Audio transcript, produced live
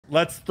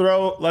let's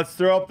throw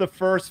up the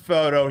first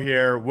photo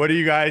here. What are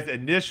you guys'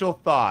 initial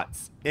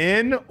thoughts?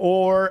 In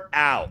or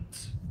out?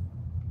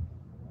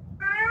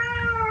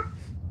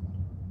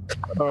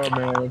 Oh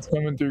man, it's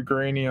coming through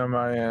grainy on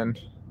my end.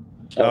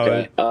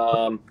 Okay.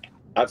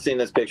 I've seen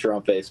this picture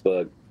on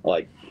Facebook.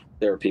 Like,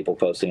 there are people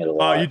posting it a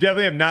lot. Oh, you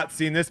definitely have not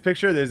seen this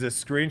picture. There's a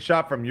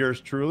screenshot from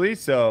yours truly.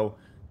 So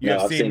you No,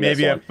 have I've seen seen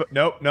maybe this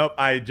nope.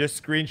 I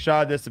just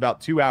screenshotted this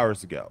about 2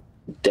 hours ago.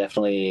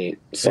 Definitely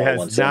saw has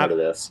one similar not- to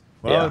this.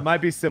 Well, Yeah. it might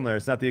be similar.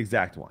 It's not the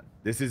exact one.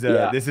 This is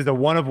a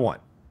one of one.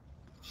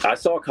 I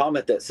saw a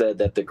comment that said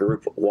that the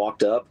group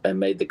walked up and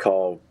made the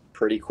call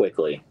pretty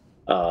quickly.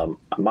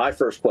 My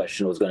first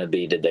question was going to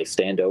be, did they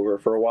stand over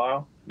for a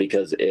while?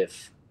 Because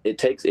if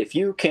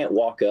you can't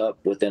walk up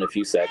within a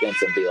few seconds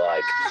and be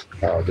like,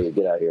 oh, dude,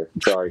 get out of here.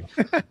 Sorry.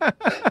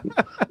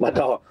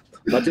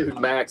 my dude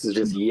Max is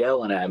just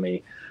yelling at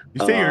me.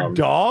 You say your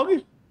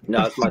dog?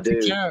 No, it's my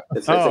dude.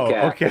 It's a Oh,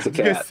 cat. okay. It's a I was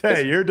gonna cat.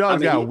 say your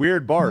dog's got a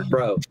weird bark.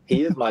 Bro,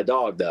 he is my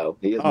dog, though.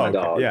 He is my okay.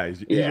 dog. Yeah,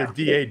 he's your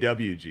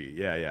DAWG.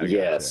 Yeah. I gotcha.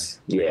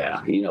 Yes.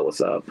 Yeah. You know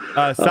what's up.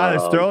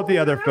 Silas, throw up the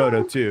other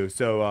photo too.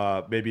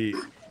 So maybe.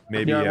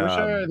 Yeah, I wish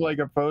I had like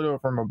a photo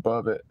from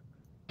above it.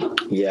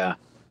 Yeah.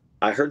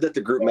 I heard that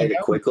the group made it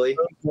quickly,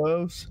 So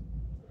close.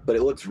 but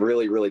it looks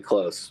really, really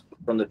close.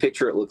 From the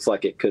picture, it looks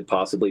like it could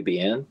possibly be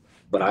in,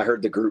 but I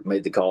heard the group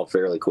made the call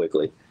fairly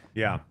quickly.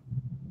 Yeah.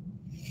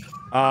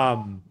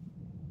 And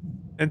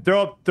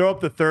throw up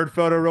the third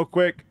photo real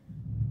quick.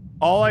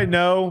 All I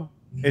know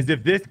is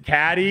if this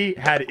caddy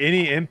had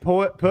any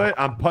input,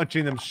 I'm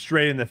punching them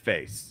straight in the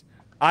face.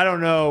 I don't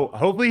know.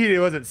 Hopefully he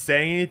wasn't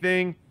saying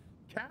anything.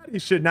 Caddy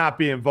should not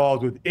be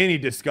involved with any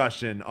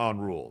discussion on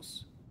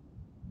rules.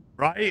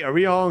 Right? Are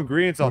we all in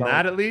agreement on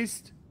that at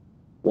least?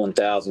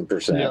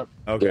 1,000%. Yep.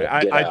 Okay.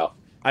 Get out.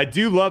 I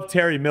do love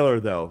Terry Miller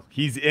though.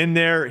 He's in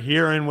there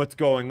hearing what's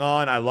going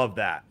on. I love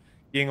that.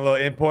 Getting a little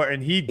input,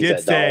 and he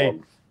did say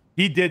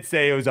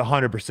it was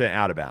 100%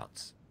 out of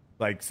bounds.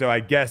 Like, so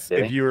I guess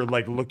if you were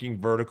like looking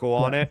vertical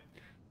on it.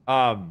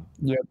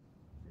 Yep.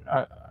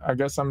 I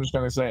guess I'm just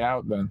gonna say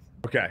out then.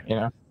 Okay. You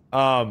know.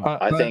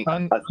 I think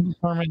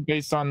undetermined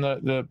based on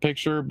the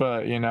picture,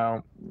 but you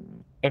know,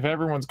 if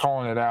everyone's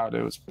calling it out,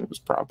 it was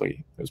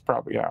probably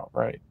out,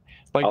 right?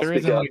 Like there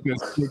isn't like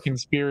this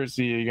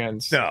conspiracy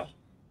against.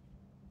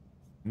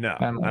 No,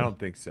 I don't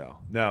think so.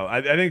 No, I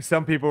think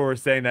some people were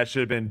saying that should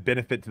have been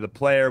benefit to the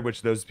player,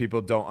 which those people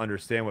don't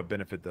understand what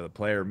benefit to the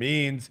player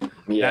means.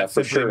 Yeah, that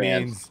for simply sure.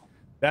 means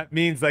that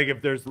means like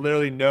if there's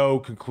literally no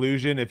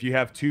conclusion, if you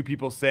have two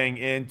people saying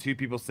in, two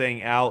people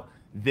saying out,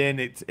 then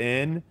it's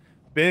in.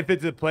 Benefit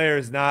to the player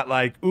is not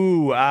like,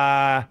 ooh,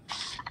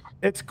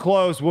 it's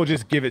close, we'll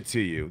just give it to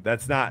you.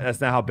 That's not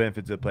how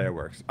benefit to the player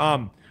works.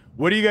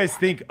 What do you guys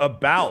think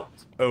about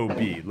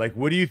OB? Like,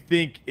 what do you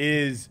think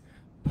is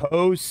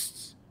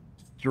posts,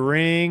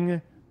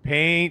 string,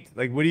 paint?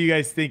 Like, what do you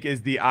guys think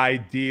is the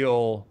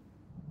ideal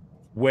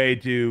way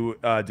to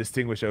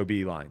distinguish OB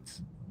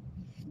lines?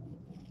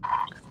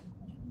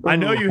 I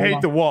know you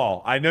hate the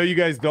wall. I know you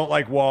guys don't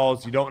like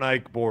walls. You don't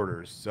like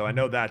borders. So I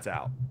know that's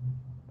out.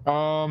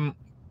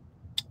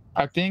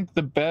 I think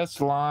the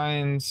best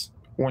lines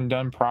when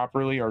done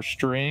properly are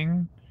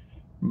string,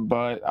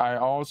 but I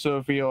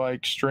also feel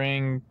like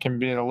string can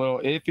be a little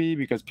iffy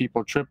because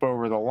people trip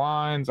over the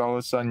lines. All of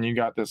a sudden you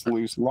got this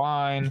loose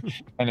line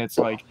and it's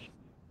like,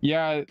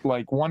 yeah,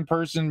 like one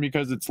person,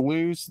 because it's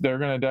loose, they're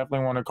going to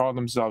definitely want to call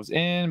themselves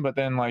in, but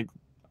then like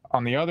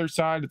on the other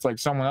side, it's like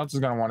someone else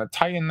is going to want to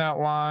tighten that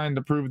line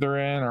to prove they're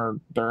in or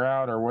they're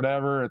out or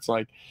whatever. It's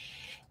like,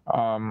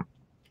 I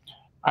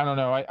don't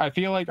know. I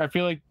feel like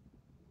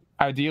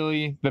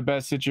ideally the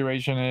best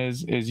situation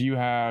is you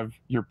have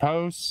your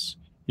posts,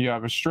 you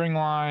have a string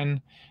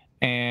line,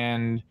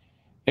 and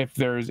if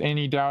there's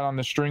any doubt on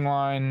the string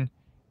line,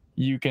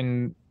 you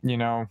can, you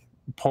know,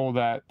 pull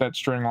that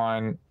string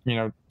line, you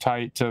know,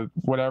 tight to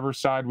whatever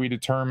side we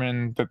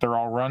determine that they're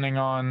all running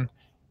on.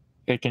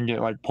 It can get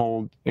like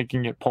pulled, it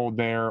can get pulled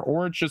there,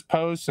 or it's just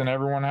posts and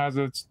everyone has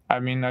its. I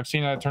mean, I've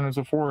seen that at tournaments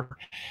before.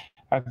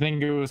 I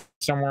think it was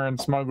somewhere in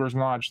Smuggler's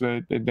Notch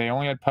that they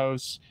only had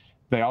posts.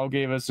 They all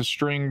gave us a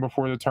string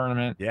before the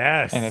tournament.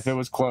 Yes. And if it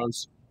was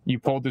close, you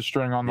pulled the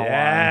string on the line.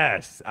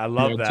 Yes. I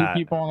love that. Two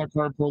people on the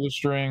card pull the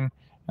string,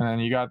 and then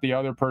you got the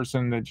other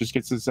person that just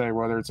gets to say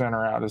whether it's in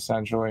or out,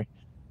 essentially.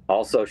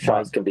 Also,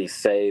 shots can be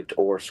saved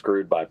or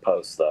screwed by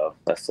posts, though.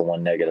 That's the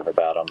one negative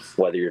about them,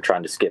 whether you're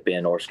trying to skip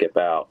in or skip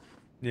out.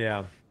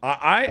 Yeah.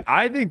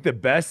 I think the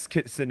best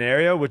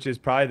scenario, which is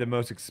probably the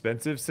most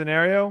expensive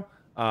scenario,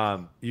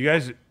 you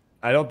guys,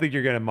 I don't think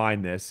you're going to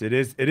mind this. It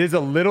is a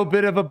little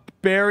bit of a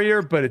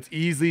barrier, but it's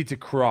easy to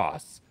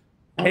cross.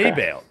 Okay.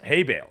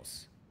 Hay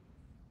bales.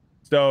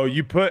 So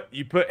you put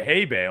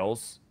hay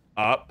bales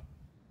up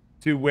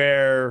to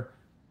where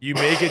you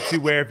make it to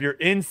where if you're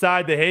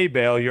inside the hay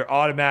bale, you're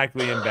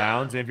automatically in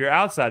bounds. And if you're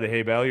outside the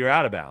hay bale, you're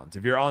out of bounds.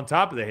 If you're on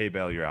top of the hay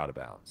bale, you're out of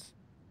bounds.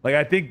 Like,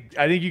 I think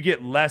you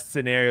get less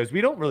scenarios.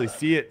 We don't really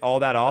see it all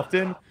that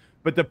often,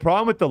 but the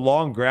problem with the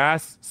long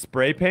grass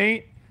spray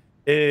paint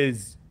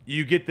is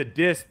you get the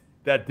disc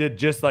that did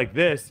just like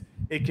this.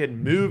 it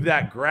can move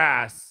that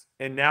grass,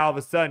 and now all of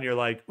a sudden you're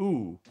like,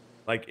 ooh,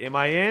 like, am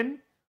I in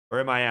or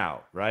am I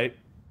out? Right?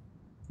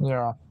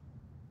 Yeah.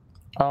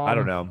 I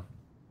don't know.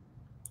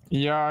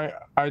 Yeah,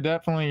 I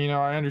definitely,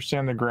 I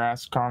understand the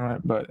grass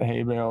comment, but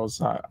hay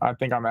bales, I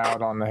think I'm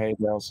out on the hay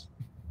bales.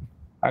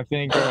 I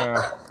think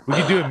we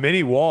could do a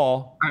mini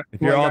wall.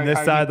 If you're on this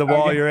side of the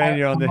wall, you're in.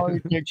 You're on I'm the. already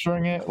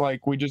picturing it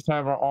like we just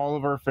have all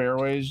of our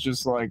fairways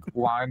just like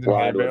lined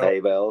with hay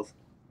bales.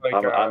 Like,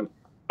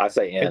 I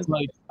say in.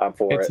 I'm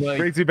for it. Like,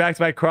 brings me back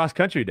to my cross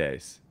country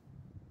days.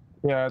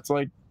 Yeah, it's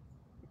like,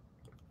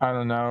 I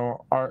don't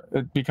know.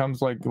 It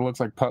becomes like, it looks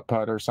like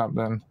putt-putt or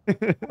something.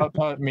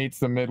 Putt-putt meets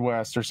the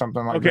Midwest or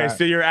something like that. Okay,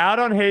 so you're out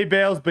on hay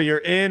bales, but you're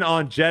in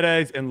on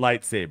Jedis and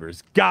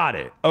lightsabers. Got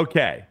it.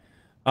 Okay.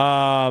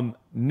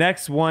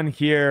 Next one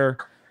here.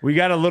 We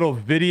got a little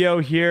video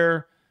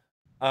here.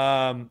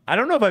 I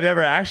don't know if I've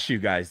ever asked you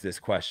guys this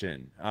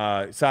question.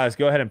 Silas,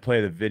 go ahead and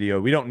play the video.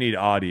 We don't need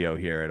audio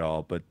here at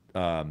all, but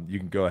you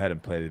can go ahead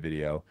and play the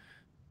video.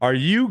 Are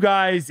you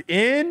guys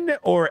in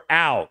or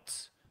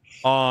out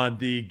on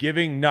the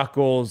giving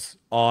knuckles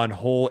on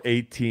hole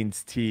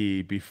 18's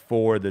tee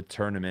before the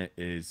tournament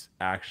is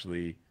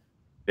actually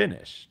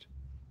finished?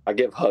 I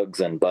give hugs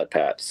and butt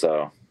pats,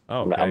 so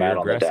I'm out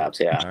on the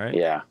daps. Yeah, right.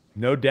 Yeah.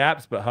 No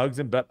daps, but hugs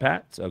and butt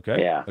pats.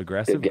 Okay. Yeah.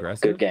 Aggressive.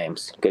 Good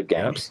games. Good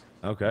games.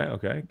 Yep.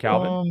 Okay.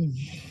 Calvin.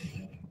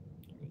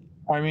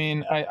 I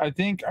mean, I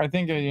think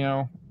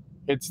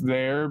it's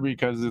there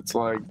because it's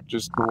like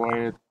just the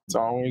way it's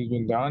always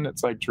been done.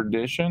 It's like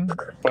tradition.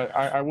 But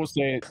I will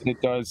say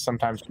it does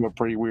sometimes feel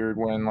pretty weird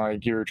when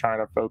like you're trying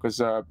to focus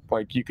up.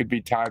 Like you could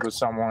be tied with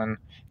someone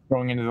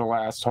going into the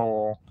last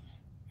hole,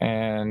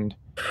 and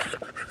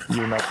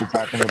you're not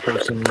attacking the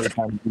person you're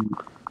trying to beat.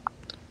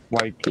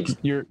 Like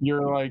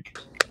you're like,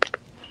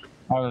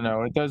 I don't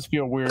know. It does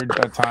feel weird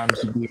at times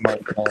to be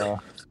like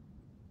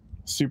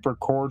super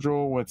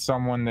cordial with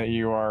someone that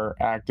you are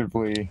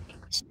actively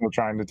still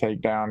trying to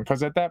take down.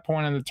 Because at that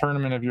point in the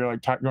tournament, if you're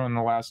like going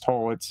the last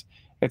hole,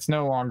 it's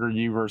no longer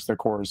you versus the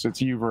course. It's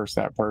you versus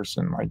that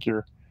person. Like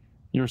you're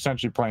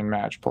essentially playing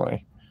match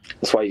play.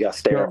 That's why you got to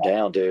stare them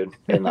down, dude,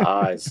 in the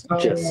eyes.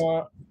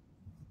 So,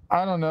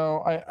 I don't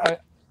know.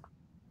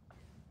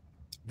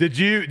 Did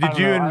you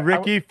and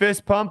Ricky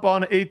fist pump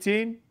on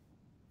 18?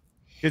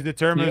 Because the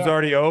tournament was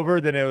already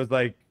over. Then it was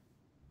like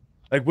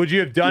would you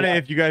have done it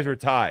if you guys were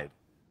tied?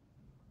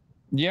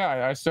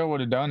 Yeah, I still would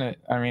have done it.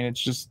 I mean,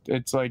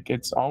 it's like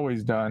it's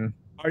always done.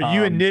 Are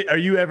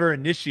you ever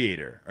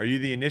initiator? Are you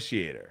the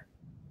initiator?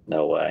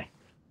 No way.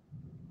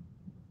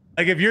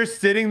 Like if you're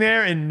sitting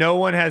there and no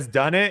one has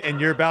done it and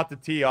you're about to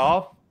tee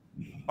off,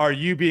 are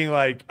you being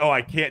like, oh,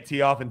 I can't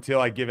tee off until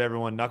I give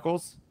everyone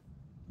knuckles?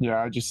 Yeah,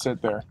 I just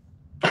sit there.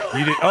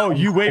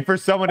 You wait for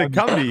someone to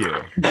come to you.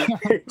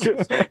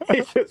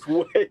 he just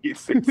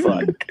waits. It's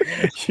like,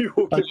 you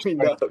will give me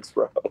knuckles,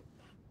 bro.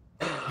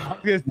 I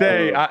was gonna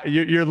say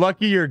you're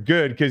lucky you're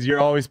good because you're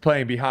always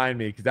playing behind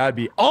me, because I'd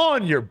be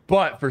on your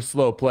butt for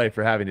slow play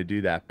for having to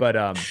do that. But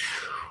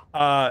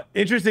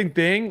interesting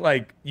thing,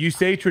 like you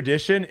say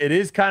tradition, it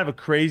is kind of a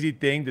crazy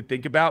thing to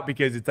think about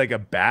because it's like a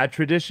bad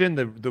tradition.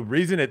 The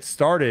reason it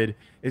started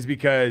is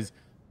because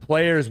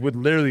players would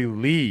literally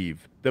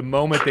leave the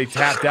moment they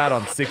tapped out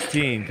on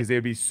 16 because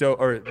they'd be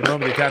or the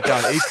moment they tapped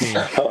out on 18.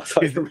 I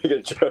thought you were making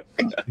a joke.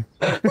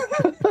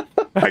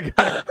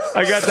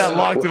 I got that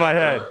locked in my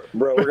head.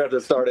 Bro, we're going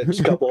to start it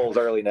a couple holes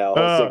early now.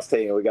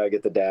 16, we got to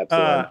get the daps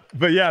in.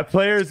 But yeah,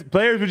 players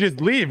would just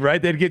leave, right?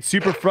 They'd get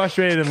super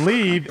frustrated and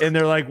leave, and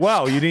they're like,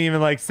 wow, you didn't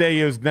even like say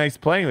it was nice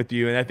playing with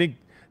you. And I think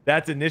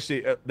that's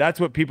initially, that's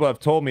what people have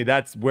told me.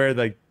 That's where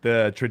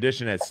the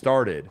tradition has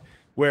started,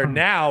 where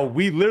now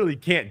we literally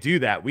can't do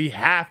that. We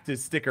have to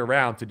stick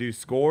around to do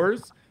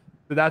scores.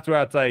 So that's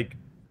where it's like,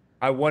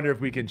 I wonder if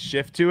we can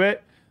shift to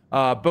it.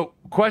 But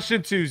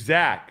question to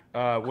Zach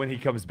when he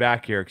comes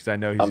back here, because I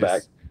know he's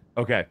back.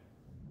 Okay.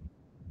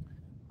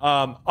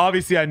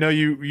 Obviously, I know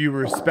you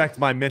respect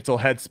my mental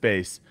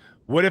headspace.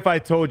 What if I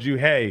told you,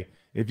 hey,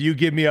 if you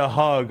give me a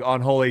hug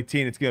on hole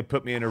 18, it's going to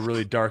put me in a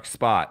really dark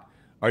spot?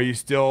 Are you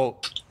still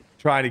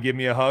trying to give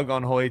me a hug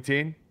on hole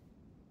 18?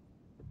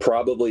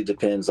 Probably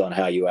depends on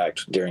how you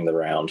act during the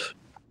round.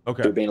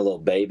 Okay. If you're being a little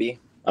baby,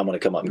 I'm going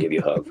to come up and give you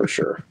a hug for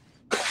sure.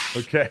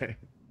 Okay.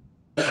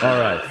 All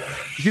right.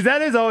 Because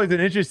that is always an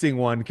interesting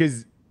one,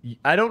 because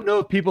I don't know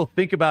if people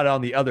think about it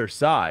on the other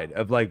side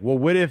of like, well,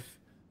 what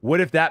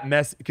if that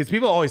mess, because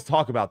people always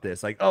talk about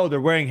this, like, oh, they're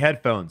wearing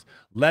headphones.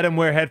 Let them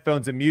wear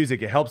headphones and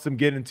music. It helps them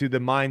get into the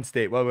mind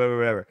state,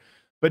 whatever.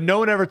 But no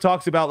one ever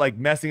talks about like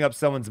messing up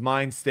someone's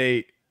mind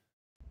state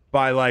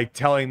by like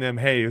telling them,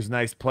 hey, it was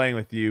nice playing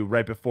with you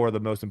right before the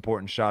most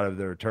important shot of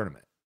their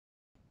tournament.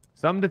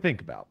 Something to think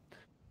about.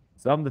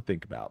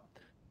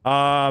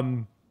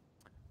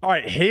 All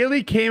right,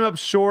 Haley came up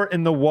short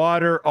in the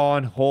water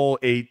on hole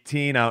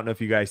 18. I don't know if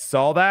you guys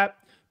saw that.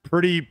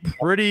 Pretty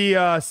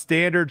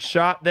standard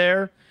shot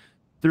there.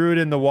 Threw it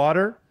in the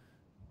water.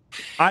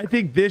 I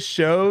think this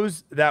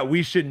shows that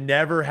we should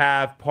never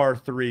have par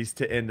threes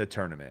to end the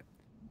tournament.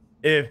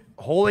 If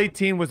hole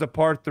 18 was a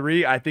par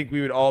 3, I think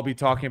we would all be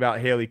talking about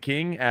Haley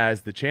King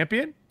as the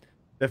champion.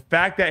 The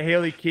fact that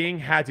Haley King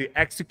had to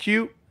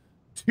execute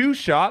 2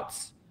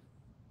 shots,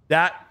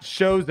 that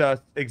shows us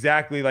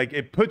exactly, like,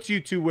 it puts you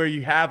to where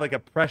you have like a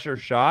pressure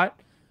shot.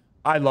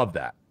 I love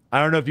that.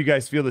 I don't know if you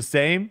guys feel the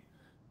same,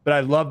 but I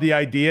love the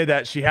idea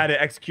that she had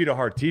to execute a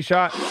hard tee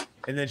shot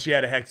and then she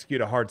had to execute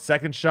a hard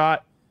second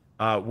shot.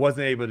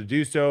 Wasn't able to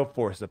do so,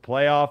 forced a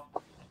playoff.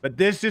 But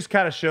this just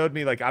kind of showed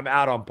me, like, I'm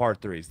out on par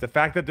 3s. The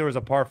fact that there was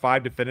a par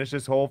 5 to finish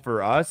this hole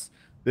for us,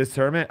 this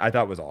tournament, I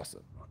thought was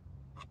awesome.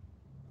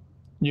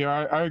 Yeah,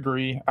 I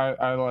agree.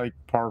 I like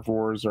par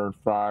 4s or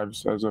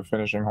 5s as a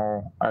finishing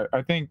hole.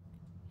 I think,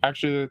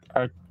 actually,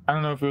 I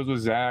don't know if it was with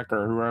Zach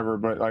or whoever,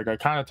 but like I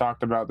kind of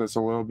talked about this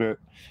a little bit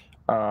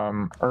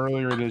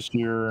earlier this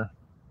year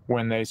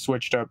when they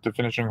switched up the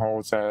finishing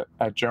holes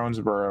at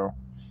Jonesboro,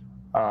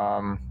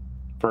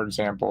 for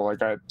example.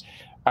 Like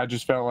I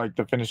just felt like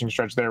the finishing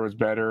stretch there was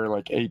better.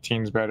 Like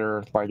 18's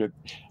better. Like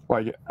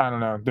I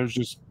don't know. There's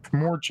just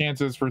more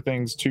chances for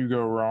things to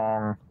go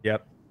wrong.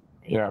 Yep.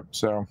 Yeah.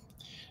 So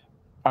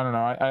I don't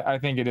know. I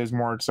think it is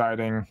more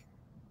exciting.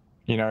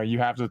 You know, you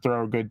have to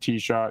throw a good tee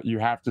shot. You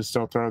have to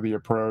still throw the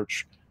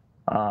approach.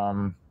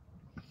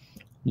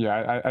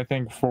 Yeah, I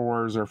think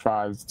 4s or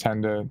 5s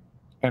tend to,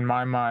 in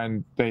my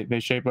mind, they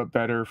shape up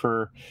better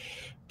for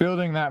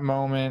building that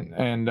moment,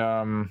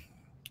 and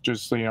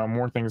just, you know,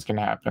 more things can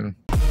happen.